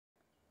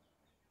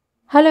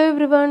Hello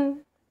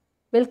everyone,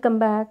 welcome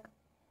back.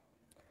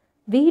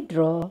 We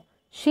draw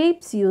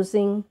shapes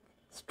using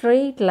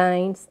straight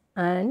lines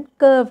and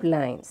curved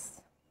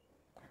lines.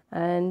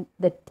 And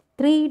the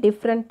three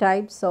different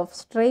types of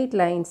straight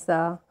lines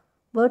are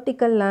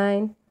vertical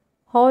line,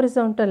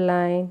 horizontal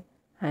line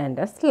and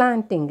a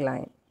slanting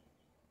line.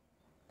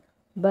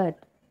 But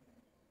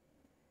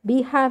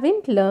we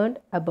haven't learned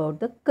about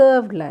the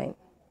curved line.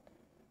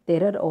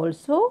 There are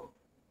also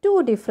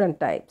two different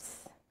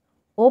types,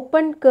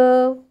 open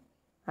curve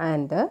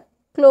and the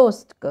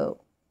closed curve.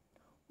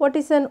 What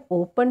is an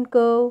open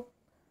curve?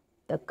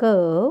 The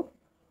curve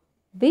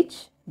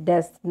which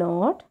does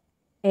not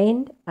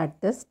end at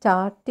the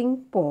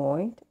starting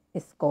point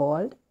is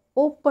called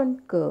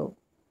open curve,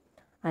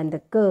 and the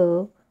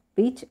curve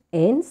which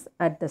ends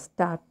at the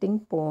starting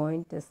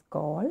point is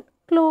called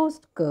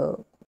closed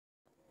curve.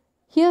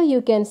 Here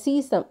you can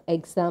see some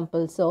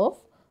examples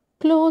of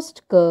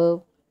closed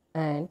curve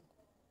and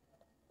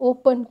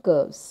open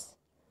curves.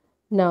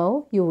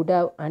 Now you would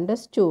have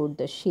understood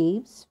the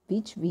shapes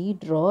which we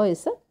draw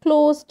as a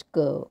closed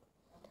curve.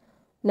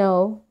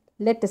 Now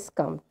let us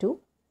come to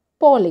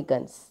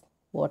polygons.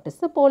 What is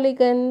a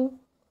polygon?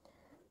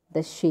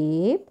 The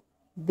shape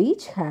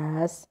which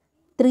has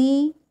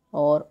three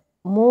or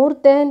more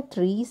than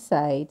three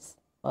sides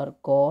are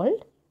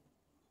called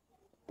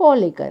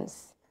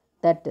polygons.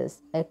 That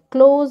is, a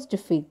closed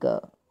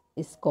figure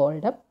is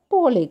called a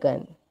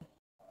polygon.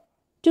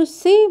 To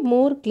say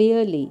more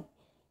clearly,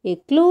 a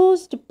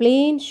closed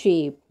plane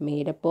shape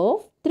made up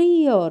of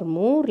three or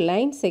more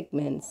line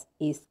segments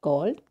is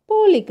called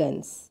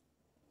polygons.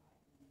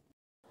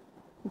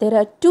 There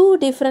are two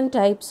different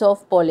types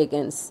of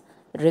polygons,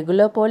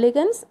 regular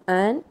polygons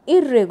and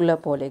irregular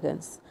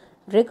polygons.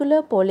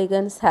 Regular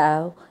polygons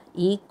have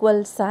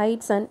equal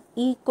sides and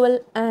equal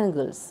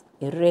angles.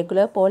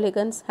 Irregular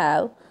polygons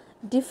have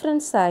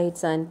different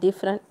sides and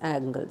different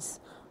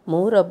angles.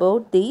 More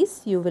about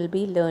these you will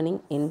be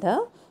learning in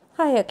the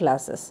higher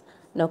classes.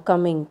 Now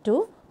coming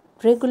to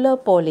regular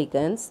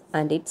polygons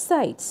and its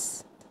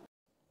sides.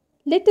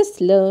 Let us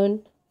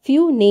learn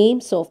few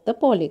names of the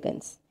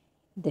polygons.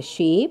 The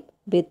shape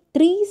with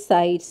three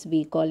sides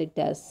we call it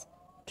as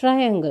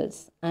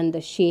triangles, and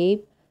the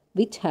shape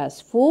which has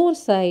four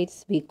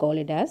sides we call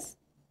it as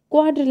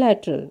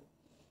quadrilateral.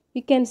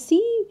 You can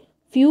see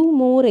few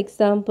more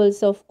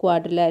examples of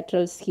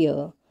quadrilaterals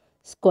here.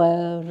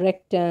 Square,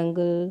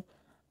 rectangle,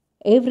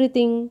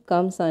 everything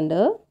comes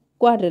under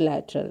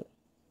quadrilateral.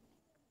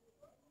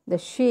 The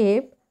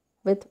shape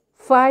with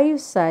five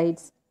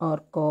sides are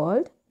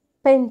called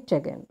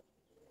pentagon,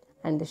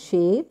 and the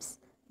shapes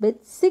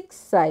with six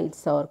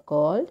sides are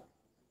called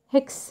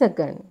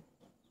hexagon,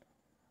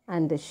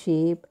 and the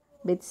shape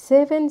with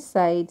seven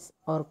sides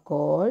are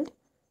called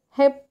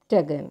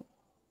heptagon,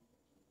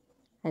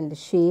 and the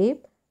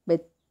shape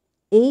with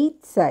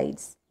eight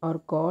sides are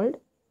called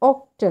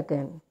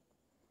octagon,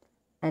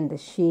 and the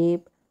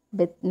shape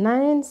with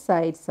nine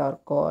sides are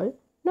called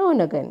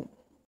nonagon,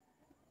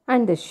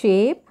 and the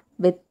shape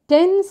with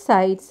 10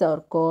 sides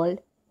are called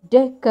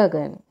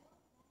decagon.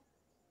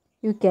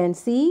 You can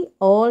see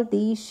all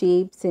these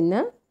shapes in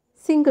a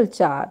single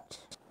chart.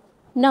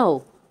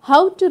 Now,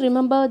 how to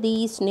remember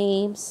these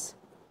names?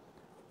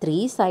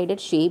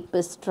 Three-sided shape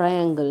is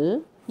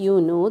triangle.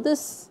 You know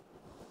this.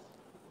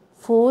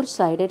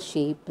 Four-sided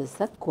shape is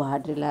a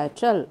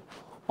quadrilateral.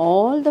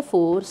 All the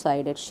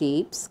four-sided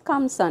shapes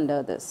comes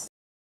under this.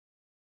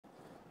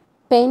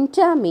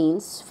 Penta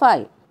means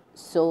five.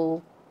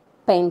 So,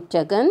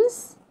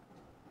 pentagons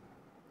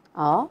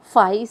are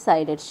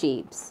five-sided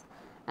shapes,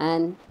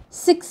 and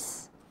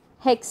six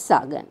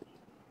hexagon.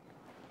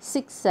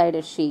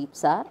 Six-sided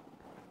shapes are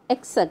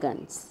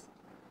hexagons.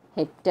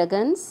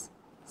 Heptagons,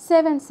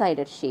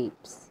 seven-sided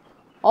shapes.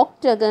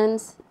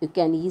 Octagons, you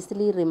can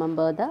easily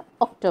remember the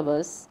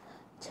octopus,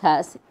 which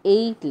has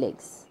 8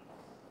 legs.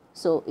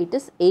 So it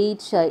is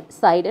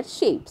 8-sided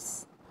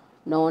shapes.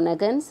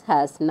 Nonagons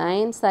has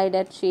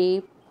 9-sided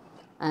shape,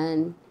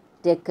 and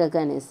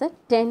decagon is a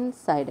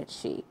 10-sided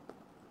shape.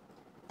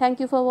 Thank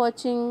you for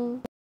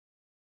watching.